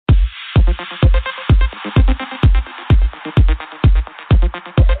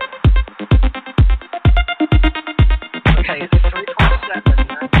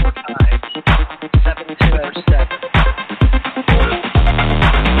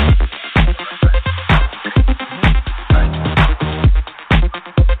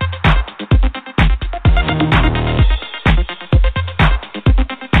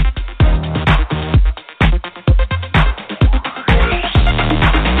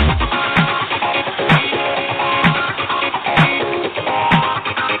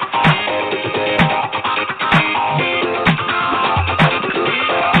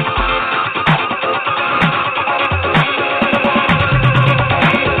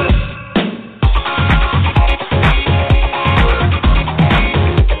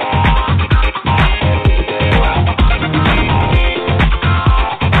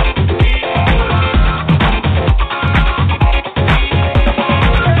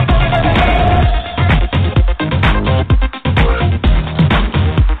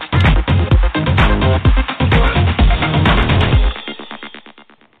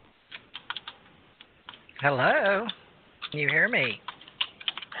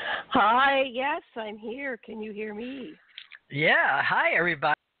Hi, yes, I'm here. Can you hear me? Yeah. Hi,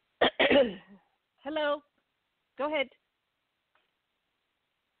 everybody. Hello. Go ahead.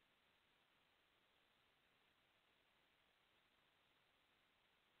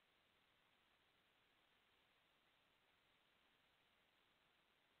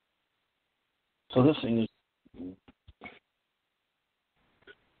 So this thing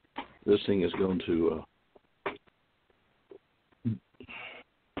is going to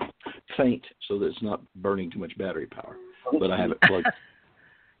faint so that it's not burning too much battery power. But I have it plugged.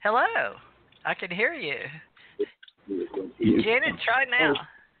 Hello. I can hear you. Janet, try now.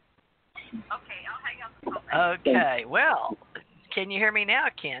 Okay, I'll hang up the phone. Okay. Well, can you hear me now,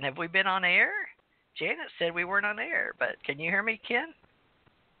 Ken? Have we been on air? Janet said we weren't on air, but can you hear me, Ken?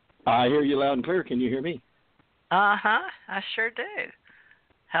 I hear you loud and clear. Can you hear me? Uh-huh. I sure do.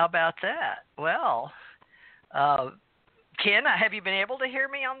 How about that? Well, Ken, have you been able to hear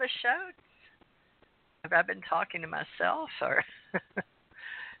me on the show? Have I been talking to myself, or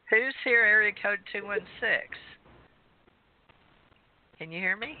who's here? Area code 216. Can you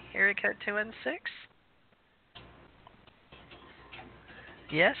hear me? Area code 216.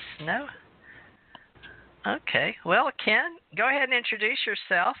 Yes? No? Okay. Well, Ken, go ahead and introduce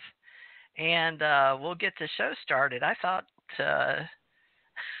yourself, and we'll get the show started. I thought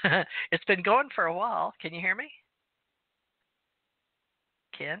it's been going for a while. Can you hear me?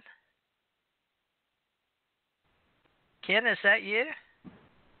 Ken? Ken, is that you?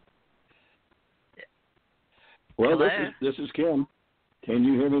 Well, Hello? this is Ken. Can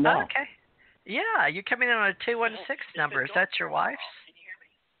you hear me now? Okay. Yeah, you're coming in on a 216 number. Is that your wife's?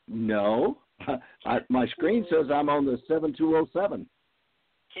 No. My screen says I'm on the 7207.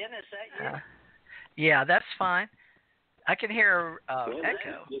 Ken, is that you? Yeah, that's fine. I can hear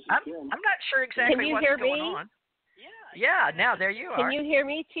echo. I'm not sure exactly what's going on. Yeah, now there you are. Can you hear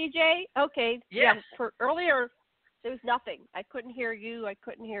me, TJ? Okay. Yes. Yeah, for earlier, there was nothing. I couldn't hear you. I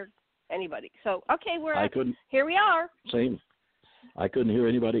couldn't hear anybody. So, okay, here we are. Same. I couldn't hear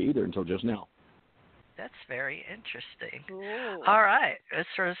anybody either until just now. That's very interesting. Ooh. All right. It's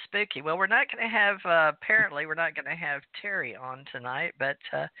sort of spooky. Well, we're not going to have, apparently, we're not going to have Teri on tonight, but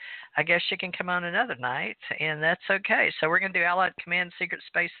I guess she can come on another night, and that's okay. So we're going to do Allied Command Secret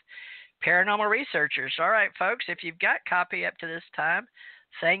Space Paranormal Researchers. All right, folks, if you've got copy up to this time,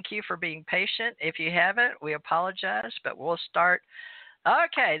 thank you for being patient. If you haven't, we apologize, but we'll start.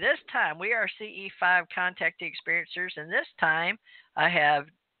 Okay, this time we are CE-5 Contactee Experiencers, and this time I have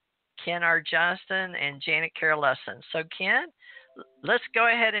Ken R Johnston and Janet Kira Lessin. So, Ken, let's go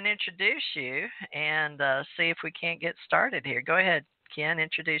ahead and introduce you and see if we can't get started here. Go ahead, Ken,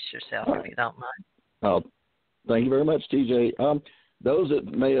 introduce yourself if you don't mind. Oh, thank you very much, TJ. Those that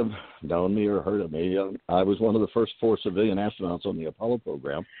may have known me or heard of me, I was one of the first 4 civilian astronauts on the Apollo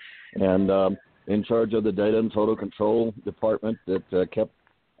program, and in charge of the data and photo control department that kept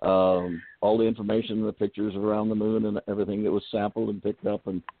all the information and the pictures around the moon and everything that was sampled and picked up,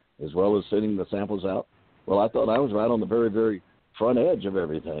 and as well as sending the samples out. Well, I thought I was right on the very, very front edge of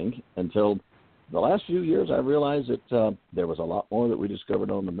everything until the last few years I realized that there was a lot more that we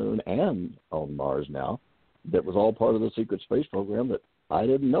discovered on the moon and on Mars now that was all part of the secret space program that I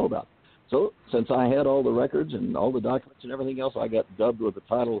didn't know about. So since I had all the records and all the documents and everything else, I got dubbed with the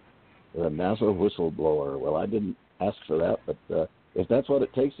title the NASA whistleblower. Well, I didn't ask for that, but if that's what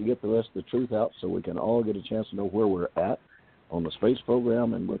it takes to get the rest of the truth out so we can all get a chance to know where we're at on the space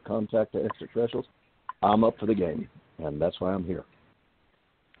program and with contact to extraterrestrials, I'm up for the game, and that's why I'm here.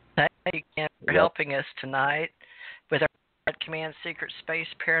 Thank you, Ken, for helping us tonight with our Command Secret Space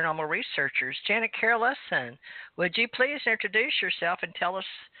Paranormal Researchers. Janet Kira Lessin, would you please introduce yourself and tell us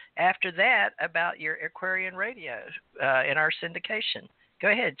after that about your Aquarian radio in our syndication? Go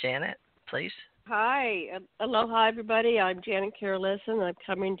ahead, Janet, please. Hi. Aloha, everybody. I'm Janet Kira Lessin. I'm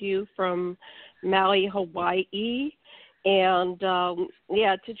coming to you from Maui, Hawaii. And,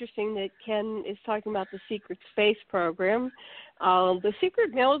 it's interesting that Ken is talking about the secret space program. The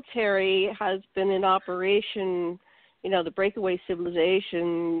secret military has been in operation, the breakaway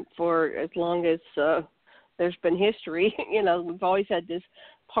civilization, for as long as there's been history. We've always had this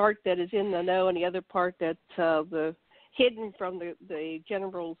part that is in the know and the other part that's hidden from the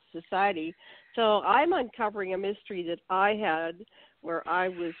general society. So I'm uncovering a mystery that I had where I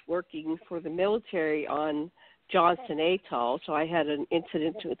was working for the military on Johnston Atoll. So I had an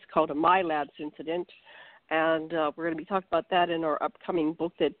incident, it's called a My Labs incident, and we're going to be talking about that in our upcoming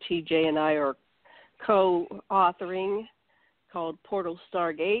book that TJ and I are co-authoring called Portal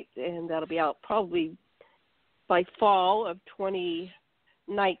Stargate, and that'll be out probably by fall of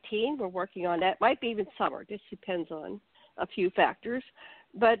 2019. We're working on that. Might be even summer. Just depends on a few factors.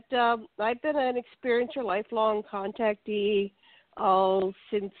 But I've been an experiencer, lifelong contactee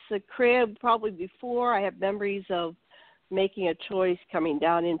since the crib, probably before. I have memories of making a choice coming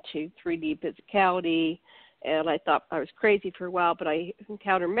down into 3D physicality, and I thought I was crazy for a while, but I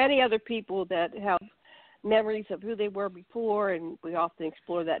encounter many other people that have memories of who they were before, and we often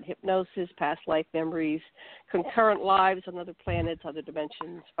explore that in hypnosis, past life memories, concurrent lives on other planets, other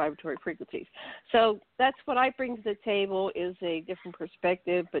dimensions, vibratory frequencies. So that's what I bring to the table, is a different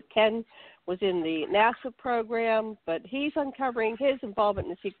perspective. But Ken was in the NASA program, but he's uncovering his involvement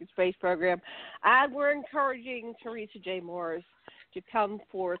in the secret space program, and we're encouraging Theresa J Morris to come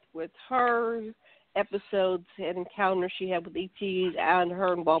forth with her episodes and encounters she had with ETs and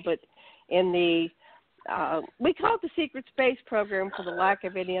her involvement in the we call it the secret space program for the lack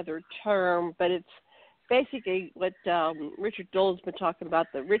of any other term, but it's basically what Richard Dole's been talking about,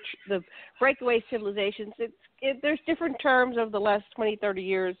 the breakaway civilizations. There's different terms over the last 20, 30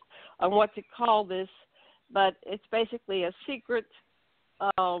 years on what to call this, but it's basically a secret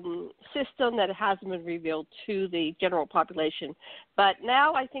system that hasn't been revealed to the general population. But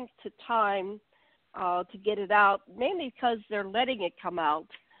now I think it's time to get it out, mainly because they're letting it come out.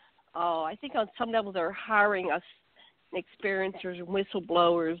 I think on some level they're hiring us experiencers and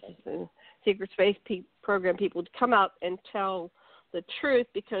whistleblowers and secret space program people to come out and tell the truth,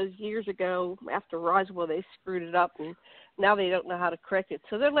 because years ago after Roswell they screwed it up and now they don't know how to correct it.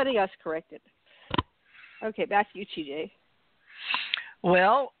 So they're letting us correct it. Okay, back to you, TJ.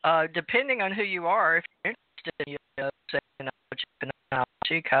 Well, depending on who you are, if you're interested in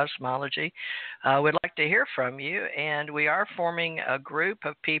technology, cosmology, we'd like to hear from you, and we are forming a group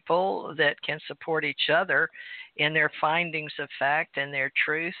of people that can support each other in their findings of fact and their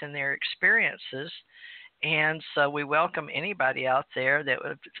truth and their experiences. And so we welcome anybody out there that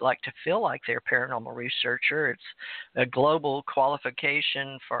would like to feel like they're a paranormal researcher. It's a global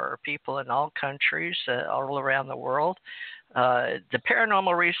qualification for people in all countries, all around the world. The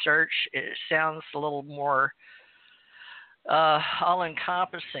paranormal research, it sounds a little more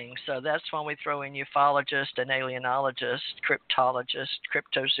all-encompassing, so that's when we throw in ufologist, an alienologist, cryptologist,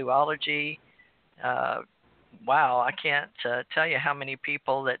 cryptozoology. Wow, I can't tell you how many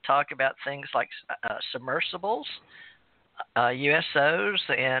people that talk about things like submersibles, USOs,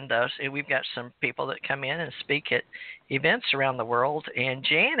 and we've got some people that come in and speak at events around the world. And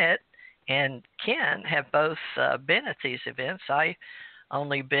Janet and Ken have both been at these events. I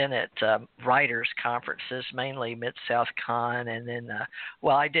only been at writers' conferences, mainly Mid-South Con, and then,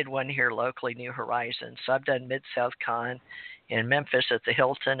 I did one here locally, New Horizons. So I've done Mid-South Con in Memphis at the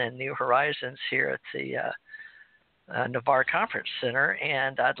Hilton and New Horizons here at the Navarre Conference Center.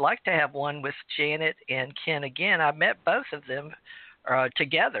 And I'd like to have one with Janet and Ken again. I met both of them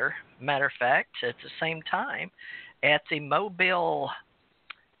together, matter of fact, at the same time at the Mobile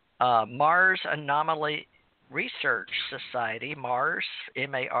Mars Anomaly Research Society, Mars,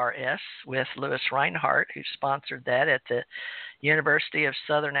 M-A-R-S, with Louis Reinhardt, who sponsored that at the University of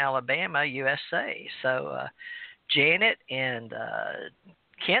Southern Alabama, USA. So Janet and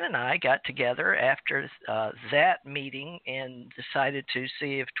Ken and I got together after that meeting and decided to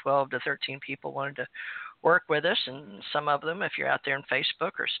see if 12 to 13 people wanted to work with us, and some of them, if you're out there on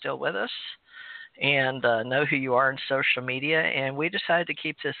Facebook, are still with us and know who you are on social media, and we decided to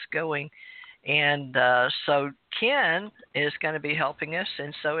keep this going. And so Ken is going to be helping us,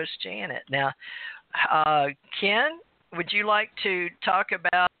 and so is Janet. Now, Ken, would you like to talk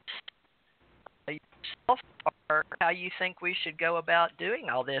about yourself or how you think we should go about doing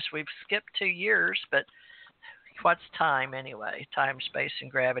all this? We've skipped 2 years, but what's time anyway? Time, space,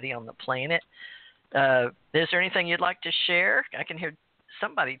 and gravity on the planet. Is there anything you'd like to share? I can hear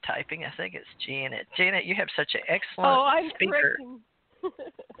somebody typing. I think it's Janet. Janet, you have such an excellent speaker.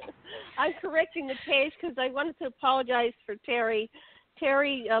 I'm correcting the case because I wanted to apologize for Teri.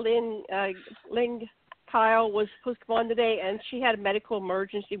 Teri Lynge-Kehl was supposed to come on today, and she had a medical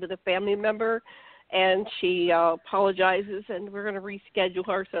emergency with a family member, and she apologizes, and we're going to reschedule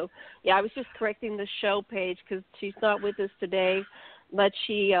her. So, yeah, I was just correcting the show page because she's not with us today, but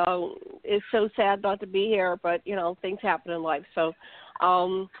she is so sad not to be here, but, you know, things happen in life. So,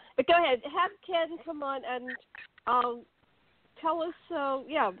 but go ahead. Have Ken come on and tell us,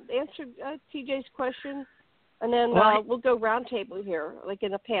 answer TJ's question, and then we'll go round table here, like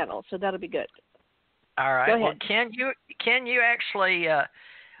in a panel, so that'll be good. All right. Well, Ken, you actually, I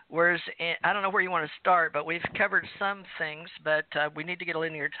don't know where you want to start, but we've covered some things, but we need to get a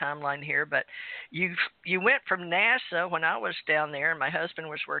linear timeline here. But you went from NASA when I was down there, and my husband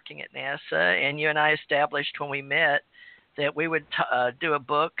was working at NASA, and you and I established when we met that we would do a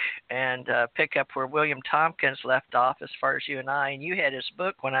book and pick up where William Tompkins left off as far as you and I. And you had his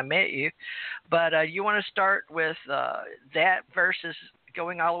book when I met you. But you want to start with that versus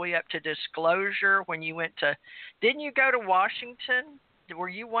going all the way up to disclosure when you went to – didn't you go to Washington? Were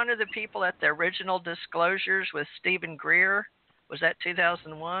you one of the people at the original disclosures with Stephen Greer? Was that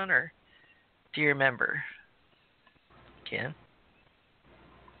 2001 or do you remember, Ken?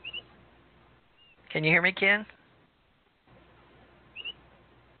 Can you hear me, Ken?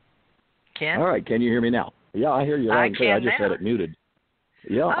 Ken? All right, can you hear me now? Yeah, I hear you. I just now. had it muted.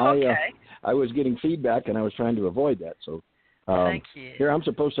 Yeah, oh, okay. I was getting feedback, and I was trying to avoid that. So thank you. Here I'm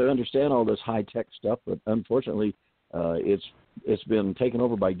supposed to understand all this high-tech stuff, but unfortunately it's been taken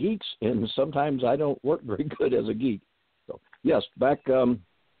over by geeks, and sometimes I don't work very good as a geek. So, yes, back in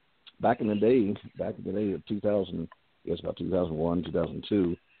the day of 2000, I guess about 2001,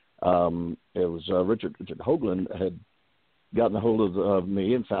 2002, it was Richard Hoagland had gotten a hold of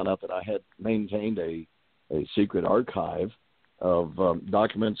me and found out that I had maintained a secret archive of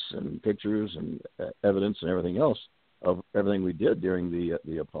documents and pictures and evidence and everything else of everything we did during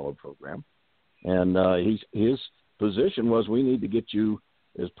the Apollo program. And his position was, we need to get you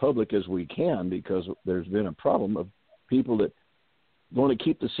as public as we can, because there's been a problem of people that want to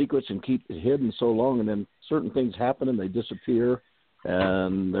keep the secrets and keep it hidden so long, and then certain things happen and they disappear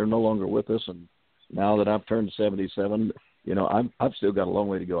and they're no longer with us. And now that I've turned 77, you know, I've still got a long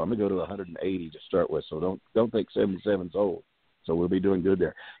way to go. I'm going to go to 180 to start with, so don't think 77's old. So we'll be doing good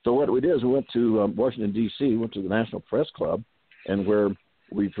there. So what we did is we went to Washington, D.C., went to the National Press Club, and where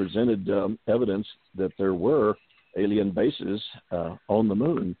we presented evidence that there were alien bases on the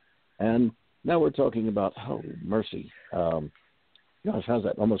moon. And now we're talking about, oh, mercy. Gosh, how's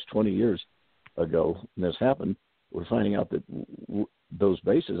that? Almost 20 years ago this happened. We're finding out that those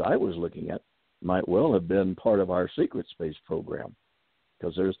bases I was looking at might well have been part of our secret space program,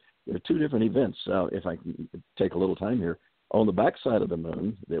 because there are two different events. If I can take a little time here, on the backside of the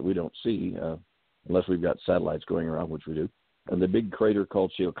moon that we don't see unless we've got satellites going around, which we do, and the big crater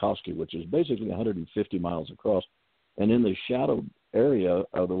called Tsiolkovsky, which is basically 150 miles across, and in the shadowed area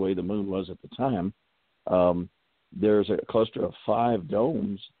of the way the moon was at the time, there's a cluster of 5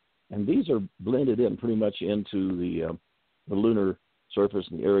 domes, and these are blended in pretty much into the lunar surface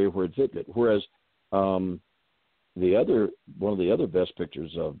in the area where it fit. Whereas one of the other best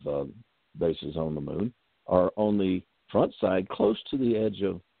pictures of bases on the moon are on the front side, close to the edge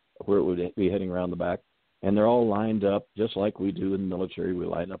of where it would be heading around the back, and they're all lined up just like we do in the military. We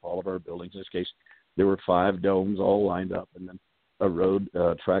line up all of our buildings. In this case, there were 5 domes all lined up, and then a road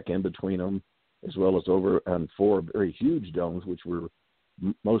track in between them, as well as over and 4 very huge domes, which were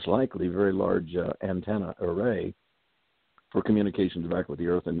most likely very large antenna array for communications back with the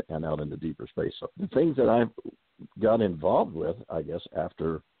Earth and out into deeper space. So the things that I've got involved with, I guess,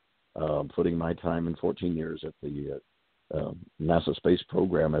 after putting my time in 14 years at the NASA space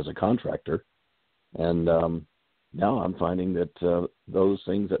program as a contractor, and now I'm finding that those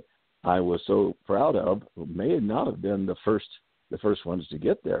things that I was so proud of may not have been the first ones to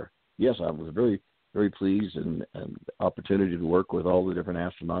get there. Yes, I was very, very pleased and opportunity to work with all the different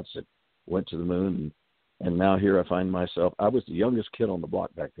astronauts that went to the moon. And now here I find myself, I was the youngest kid on the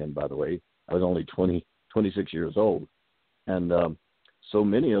block back then, by the way. I was only 26 years old. And so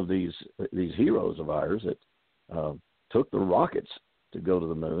many of these heroes of ours that took the rockets to go to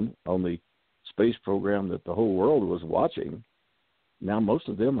the moon on the space program that the whole world was watching, now most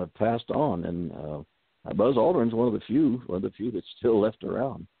of them have passed on. And Buzz Aldrin's one of the few that's still left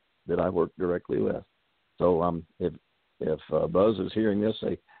around that I work directly with. So if Buzz is hearing this,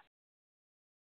 say,